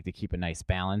because I like to keep a nice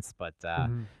balance, but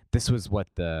Mhm. this was what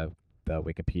the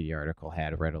Wikipedia article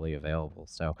had readily available.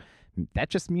 So that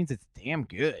just means it's damn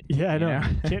good. Yeah, I you know.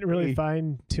 Can't really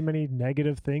find too many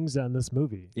negative things on this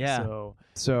movie. Yeah. So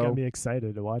So got me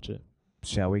excited to watch it.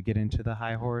 shall we get into the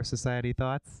High Horror Society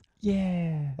thoughts?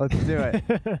 Yeah. Let's do it.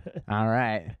 All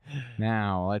right.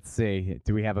 Now, let's see.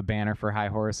 Do we have a banner for High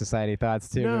Horror Society thoughts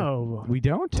too? No. We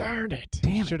don't? Darn it.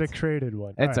 Damn Should have created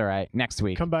one. It's all right. Next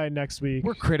week. Come by next week.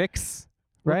 We're critics,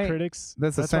 We're right? critics.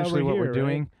 That's why essentially what here, we're right?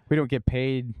 doing. We don't get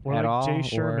paid We're at like all. Jay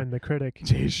Sherman, the critic.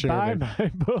 Jay Buy Sherman. my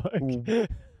book.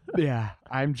 Yeah,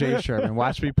 I'm Jay Sherman.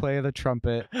 Watch me play the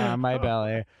trumpet on my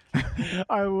belly.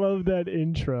 I love that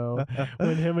intro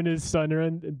when him and his son are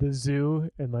in the zoo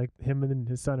and like him and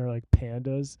his son are like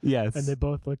pandas Yes. and they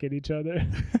both look at each other.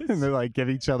 and they're like, give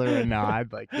each other a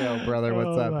nod, like, yo, brother, what's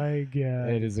oh up? my god.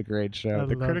 It is a great show. I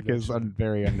The love Critic that is show.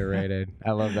 very underrated.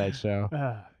 I love that show.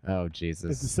 Oh, The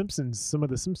Jesus. Simpsons, some of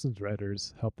the Simpsons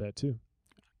writers helped that too.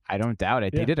 I don't doubt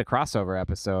it. Yeah. They did a crossover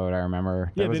episode, I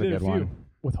remember. That Yeah, was they a did good a few one.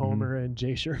 with Homer and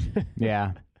Jay Sherman.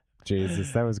 Yeah.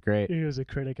 Jesus, that was great. He was a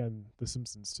critic on The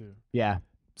Simpsons too. Yeah.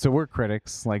 So we're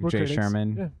critics, like We're Jay critics.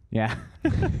 Sherman. Yeah.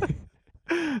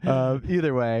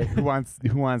 Either way, who wants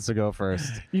to go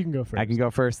first? You can go first. I can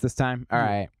go first this time. All Yeah.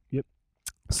 right. Yep.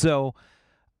 So,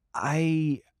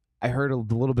 I heard a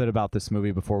little bit about this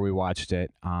movie before we watched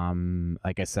it.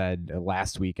 Like I said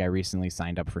last week, I recently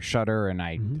signed up for Shudder, and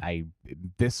I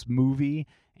this movie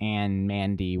and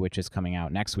Mandy, which is coming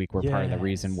out next week, were part of the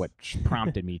reason Yes. which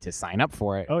prompted me to sign up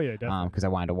for it. Oh yeah, definitely. Because I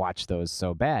wanted to watch those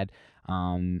so bad.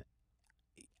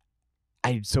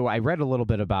 So I read a little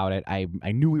bit about it. I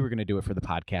knew we were going to do it for the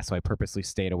podcast, so I purposely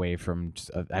stayed away from.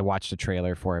 I watched a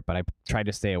trailer for it, but I tried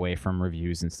to stay away from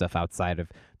reviews and stuff outside of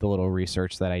the little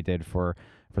research that I did for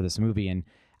this movie. And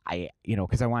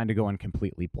because I wanted to go in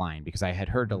completely blind because I had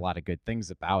heard a lot of good things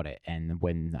about it. And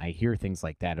when I hear things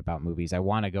like that about movies, I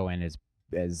want to go in as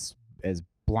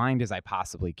blind as I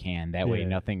possibly can. That way, Yeah.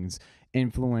 nothing's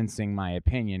influencing my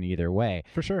opinion either way.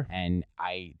 For sure. And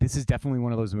this is definitely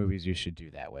one of those movies you should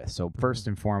do that with. So first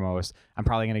and foremost, I'm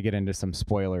probably going to get into some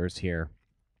spoilers here.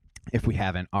 If we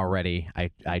haven't already,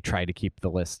 I try to keep the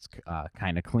list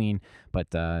kind of clean, but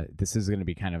this is going to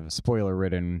be kind of a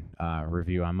spoiler-ridden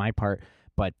review on my part.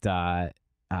 But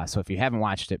so if you haven't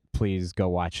watched it, please go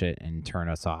watch it and turn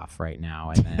us off right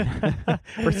now, and then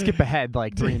or skip ahead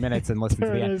like 3 minutes and listen to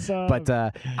the end. But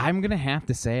I'm gonna have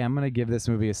to say I'm gonna give this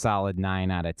movie a solid 9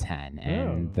 out of 10,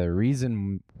 and Oh. the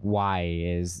reason why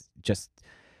is just.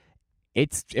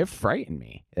 It frightened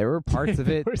me. There were parts of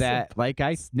it There were that, like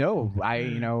it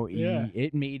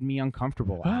made me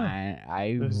uncomfortable. Ah,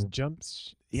 I those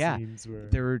jumps yeah, scenes were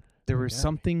there was Yeah.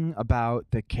 something about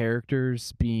the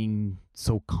characters being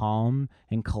so calm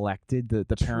and collected, the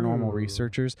paranormal True.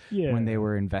 researchers, yeah. when they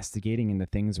were investigating and the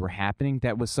things were happening,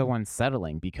 that was so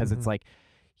unsettling because it's Mhm. like,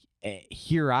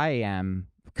 here I am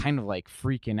kind of like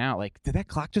freaking out. Like, did that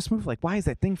clock just move? Like, why is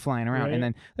that thing flying around? Right. And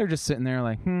then they're just sitting there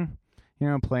like,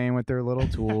 playing with their little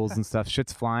tools and stuff.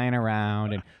 Shit's flying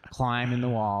around and climbing the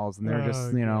walls. And they're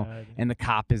just, Oh, God. and the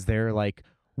cop is there like,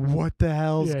 what the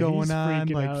hell's Yeah, going he's on?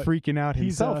 freaking Like out. freaking out He's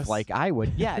himself, us. like I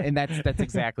would. Yeah, and that's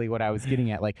exactly what I was getting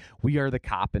at. Like, we are the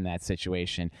cop in that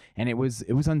situation, and it was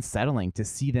unsettling to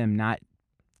see them not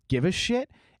give a shit,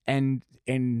 and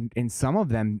some of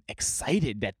them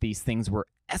excited that these things were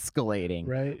escalating.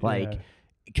 Right. Like, yeah.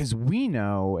 because we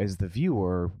know as the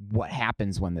viewer what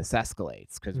happens when this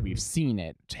escalates, because we've seen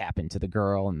it happen to the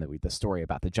girl and the story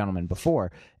about the gentleman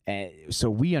before. So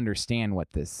we understand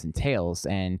what this entails,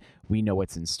 and we know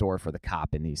what's in store for the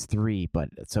cop in these three. But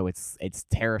so it's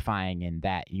terrifying in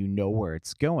that you know where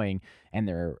it's going, and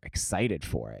they're excited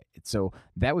for it. So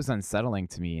that was unsettling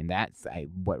to me, and that's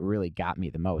what really got me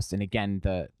the most. And again,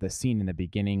 the scene in the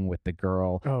beginning with the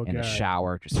girl in the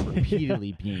shower, just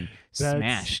repeatedly being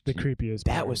smashed. The creepiest.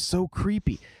 That was so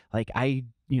creepy. Like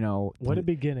what a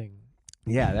beginning.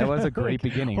 Yeah, that was a great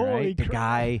beginning, Holy right? The crap.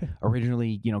 guy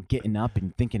originally, getting up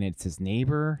and thinking it's his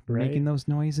neighbor making those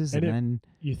noises, and then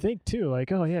you think too,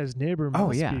 like, oh yeah, his neighbor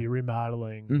must be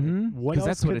remodeling. Because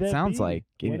that's what it sounds like.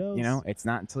 What else? It's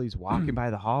not until he's walking by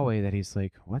the hallway that he's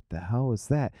like, "What the hell is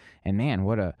that?" And man,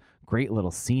 what a great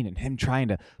little scene, and him trying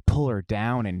to pull her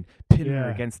down and pin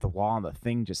her against the wall, and the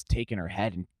thing just taking her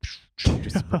head and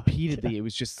just repeatedly. It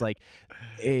was just like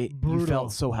you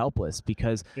felt so helpless,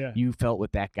 because you felt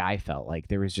what that guy felt like.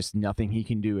 There was just nothing he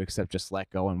can do except just let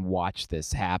go and watch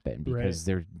this happen, because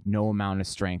there's no amount of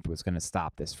strength was going to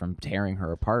stop this from tearing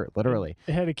her apart, literally.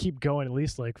 It had to keep going at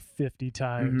least like 50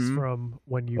 times from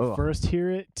when you first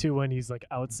hear it to when he's like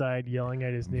outside yelling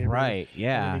at his neighbor. Right,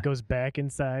 yeah. And then he goes back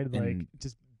inside, like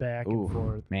just back and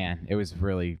forth. Man, it was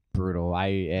really brutal.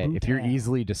 If you're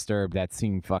easily disturbed, that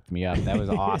scene fucked me up. That was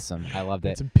awesome. I loved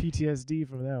it. Some PTSD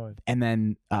from that one. And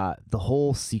then the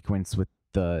whole sequence with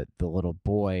the little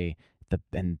boy,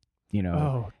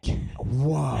 whoa,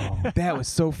 that was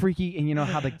so freaky. And you know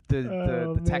how the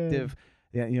detective,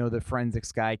 the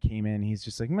forensics guy came in. He's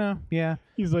just like, no, yeah.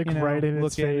 He's like right in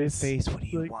his face. What do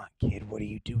you want, kid? What are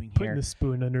you doing here? Putting the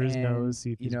spoon under his nose.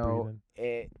 See if he's breathing.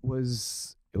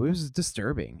 It was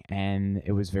disturbing, and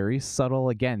it was very subtle.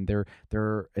 Again,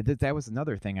 that was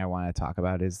another thing I want to talk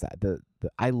about, is that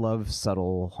I love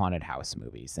subtle haunted house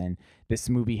movies, and this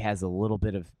movie has a little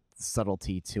bit of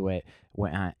subtlety to it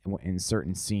in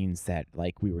certain scenes that,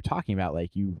 like we were talking about,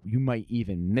 like you might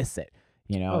even miss it,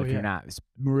 if you're not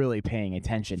really paying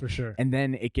attention. For sure. And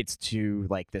then it gets to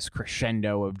like this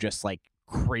crescendo of just like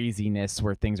craziness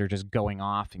where things are just going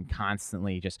off and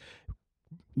constantly just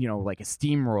like a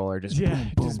steamroller, just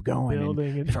boom, boom, just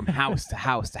going from house to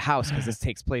house to house, because this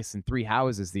takes place in 3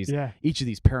 houses. Each of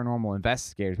these paranormal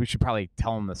investigators, we should probably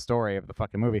tell them the story of the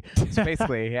fucking movie. So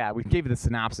basically, we gave you the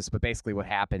synopsis, but basically what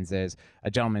happens is a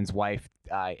gentleman's wife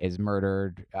is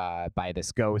murdered by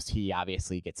this ghost. He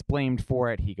obviously gets blamed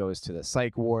for it. He goes to the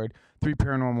psych ward. 3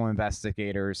 paranormal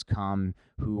investigators come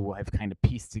who have kind of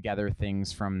pieced together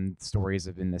things from stories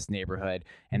in this neighborhood,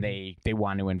 and they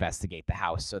want to investigate the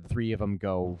house. So the 3 of them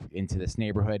go into this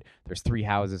neighborhood. There's 3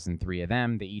 houses and 3 of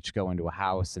them. They each go into a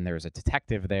house, and there's a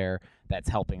detective there that's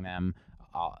helping them.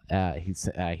 He's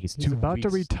about to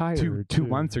retire. 2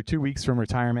 months or 2 weeks from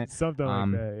retirement. Something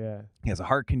like that, yeah. He has a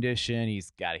heart condition.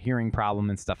 He's got a hearing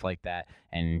problem and stuff like that.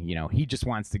 And, he just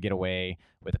wants to get away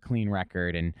with a clean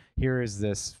record. And here is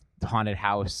this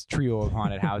trio of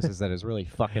haunted houses that is really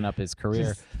fucking up his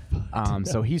career.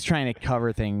 So he's trying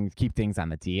to keep things on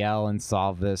the DL and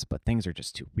solve this, but things are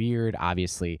just too weird.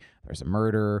 Obviously, there's a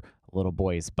murder. Little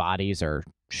boys' bodies are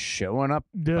showing up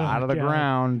out of the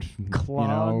ground,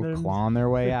 clawing their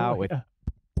way out with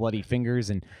bloody fingers,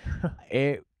 and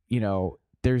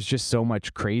there's just so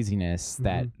much craziness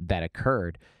that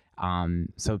occurred.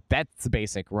 So that's the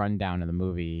basic rundown of the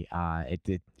movie.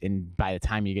 And by the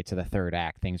time you get to the 3rd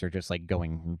act, things are just like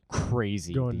going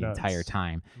crazy the nuts. Entire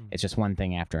time. It's just one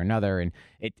thing after another, and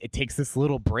it takes this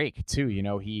little break too.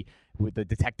 The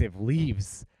detective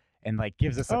leaves and like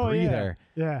gives us a breather.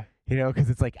 Yeah. Because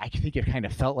it's like I think it kind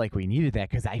of felt like we needed that,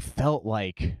 because I felt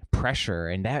like pressure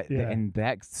and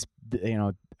that's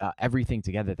everything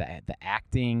together, the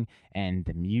acting and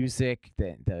the music,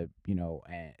 the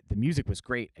music was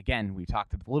great. Again, we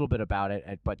talked a little bit about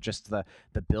it, but just the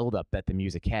build up that the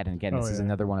music had. And again, this is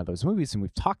another one of those movies, and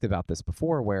we've talked about this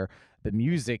before, where the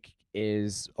music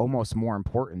is almost more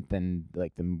important than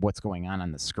like what's going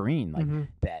on the screen, like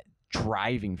that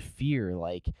driving fear.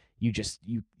 Like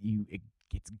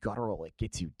it's guttural. It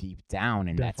gets you deep down,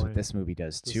 and that's what this movie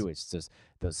does too. It's just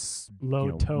those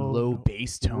low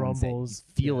bass tones rumbles.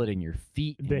 That you feel it in your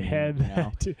feet. They had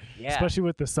that too. Especially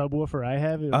with the subwoofer I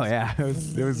have.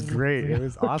 It was great. It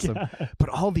was awesome. But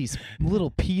all these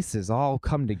little pieces all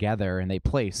come together, and they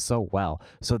play so well.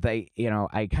 So they,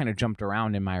 I kind of jumped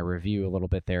around in my review a little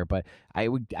bit there, but I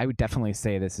would definitely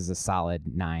say this is a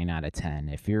solid 9 out of 10.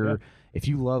 if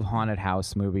you love haunted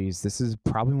house movies, this is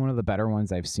probably one of the better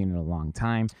ones I've seen in a long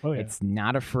time. Oh, yeah. It's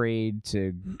not afraid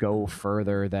to go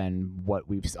further than what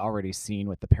we've already seen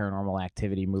with the Paranormal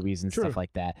Activity movies and True. stuff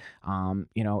like that.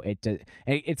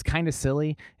 It's kind of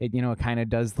silly. It kind of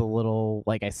does the little,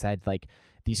 like I said, like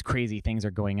these crazy things are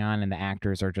going on and the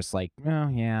actors are just like, oh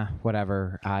yeah,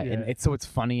 whatever. And it's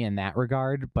funny in that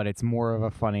regard, but it's more of a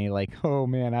funny like, oh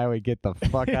man, I would get the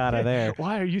fuck out of there.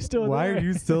 Why are you still Why there? are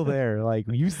you still there? Like,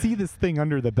 you see this thing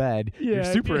under the bed. You're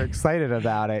Yeah, super yeah. excited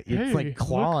about it. It's Hey, like look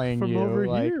clawing from you. over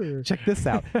like, here. check this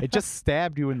out. It just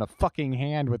stabbed you in the fucking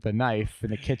hand with a knife in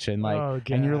the kitchen. Like, Oh,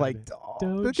 and you're God. like, oh,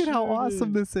 Don't look at how shoot awesome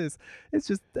it. this is. It's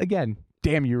just, again,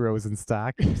 damn you,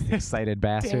 Rosenstock. You excited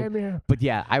bastard. Damn you. But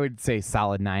yeah, I would say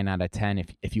solid 9 out of 10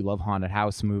 if you love haunted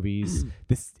house movies.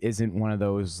 This isn't one of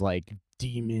those like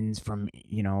demons from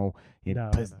No,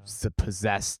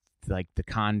 possessed like The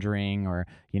Conjuring or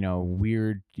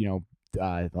weird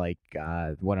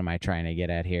what am I trying to get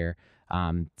at here?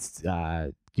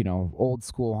 Old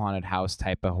school haunted house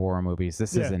type of horror movies.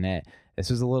 This Yeah. isn't it. This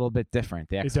was a little bit different.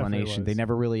 The definitely explanation, they was.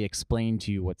 never really explain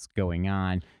to you what's going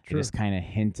on. They True. just kind of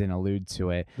hint and allude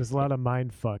to it. There's a lot of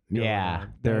mind fuck. going Yeah,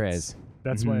 on. there That's- is.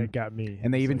 That's why Mhm. it got me.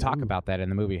 And they It's even like, talk ooh. about that in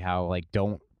the movie, how like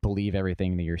don't believe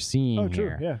everything that you're seeing Oh,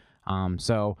 true. here. Yeah.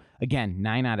 So again,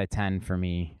 9 out of 10 for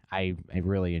me. I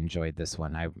really enjoyed this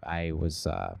one. I was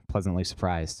pleasantly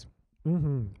surprised.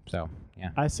 Mm-hmm. So yeah.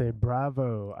 I say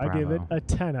bravo. I give it Bravo. a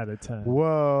 10 out of 10.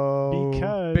 Whoa!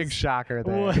 Because- big shocker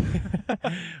there.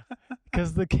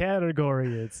 Because the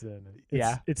category it's in.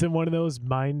 Yeah. It's in one of those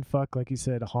mind fuck, like you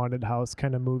said, haunted house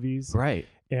kind of movies. Right.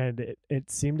 And it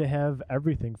seemed to have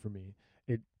everything for me.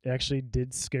 It actually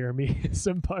did scare me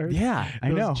some parts. Yeah, I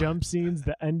Those know. jump scenes,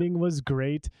 the ending was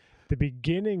great. The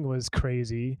beginning was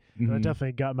crazy. And Mhm. it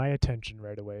definitely got my attention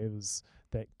right away. It was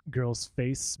that girl's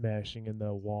face smashing in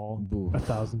the wall Oof.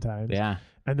 1,000 times. Yeah.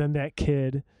 And then that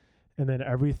kid, and then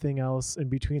everything else in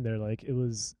between there. Like it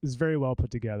was very well put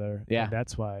together. Yeah. And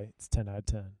that's why it's 10 out of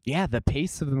 10. Yeah, the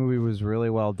pace of the movie was really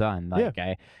well done. Like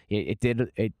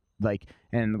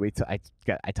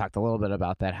I talked a little bit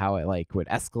about that, how it like would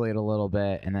escalate a little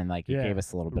bit and then like it Yeah. gave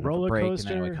us a little bit Roller of a break and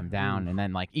then it would coaster. come down Oof. and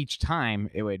then like each time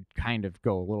it would kind of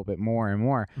go a little bit more and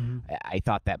more. I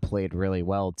thought that played really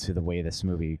well to the way this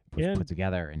movie was And put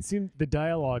together. It And seemed the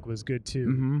dialogue was good too.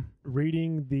 Mhm.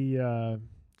 Reading the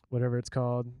whatever it's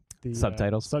called, the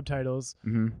Subtitles. Subtitles.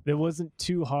 Mhm. It wasn't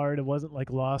too hard. It wasn't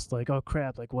like lost. Like, oh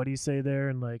crap! Like, what do you say there?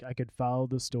 And like, I could follow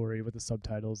the story with the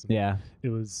subtitles. And Yeah. it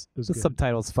was The good.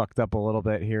 subtitles fucked up a little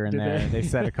bit here and Did there. they? They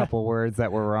said a couple words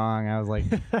that were wrong. I was like,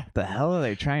 what the hell are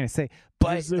they trying to say?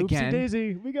 But There's the Oopsie again,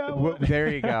 Daisy, we got Well, one. there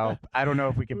you go. I don't know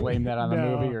if we can blame that on the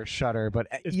No. movie or Shudder, but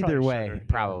It's either probably way, Shudder, yeah.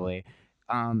 probably.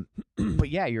 But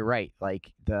yeah, you're right.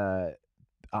 Like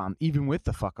even with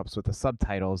the fuck ups with the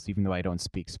subtitles, even though I don't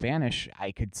speak Spanish,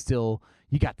 I could still.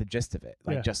 You got the gist of it,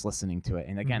 like Yeah. just listening to it.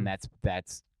 And again, Mhm.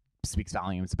 that's speaks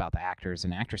volumes about the actors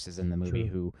and actresses in the movie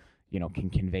True. who can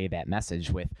convey that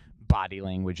message with body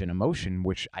language and emotion,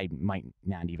 which I might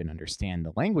not even understand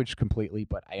the language completely,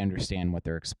 but I understand what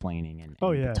they're explaining and,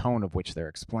 Oh, and yeah. the tone of which they're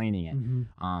explaining it.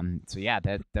 Mhm. So yeah,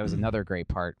 that was another great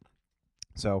part.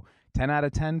 So 10 out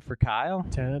of 10 for Kyle,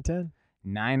 10 out of 10.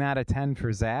 9 out of 10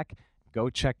 for Zach. Go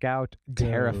check out Go.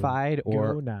 Terrified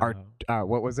or Go now.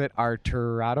 what was it?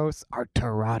 Arturados.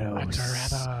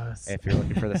 If you're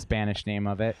looking for the Spanish name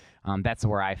of it, that's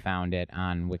where I found it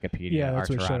on Wikipedia. Yeah, that's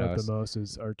what showed up Arturados. the most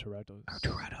is Arturados.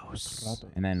 Arturados.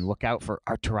 And then look out for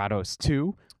Arturados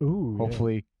 2, Ooh, yeah.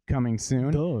 hopefully coming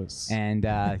soon. Dos. And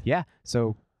yeah,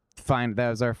 so that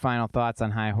was our final thoughts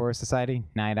on High Horror Society.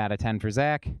 9 out of 10 for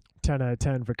Zach. 10 out of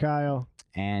 10 for Kyle.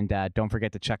 And don't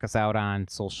forget to check us out on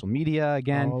social media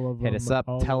again. All of Hit us them, up.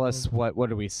 all Tell of us them. what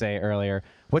did we say earlier?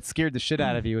 What scared the shit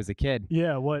out of you as a kid?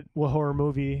 Yeah, what horror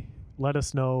movie? Let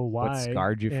us know why. What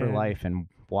scarred you for and- life and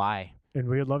why? And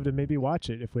we'd love to maybe watch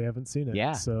it if we haven't seen it.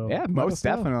 Yeah. So Yeah, let most us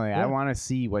know. definitely. I Yeah, want to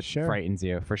see what Sure. frightens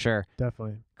you for sure.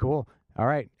 definitely. Cool. All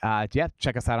right. Yeah,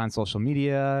 check us out on social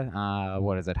media.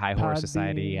 What is it? High Horror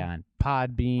Society Podbean. on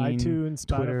Podbean, iTunes,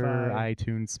 Twitter, Spotify,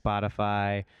 iTunes,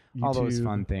 Spotify, all those YouTube,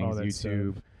 fun things. all that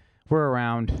YouTube. stuff. We're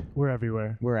around. We're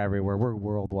everywhere. We're everywhere. We're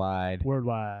worldwide.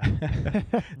 Worldwide.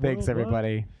 Thanks, Worldwide.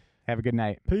 everybody. Have a good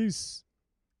night. Peace.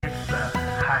 It's the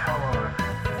high horror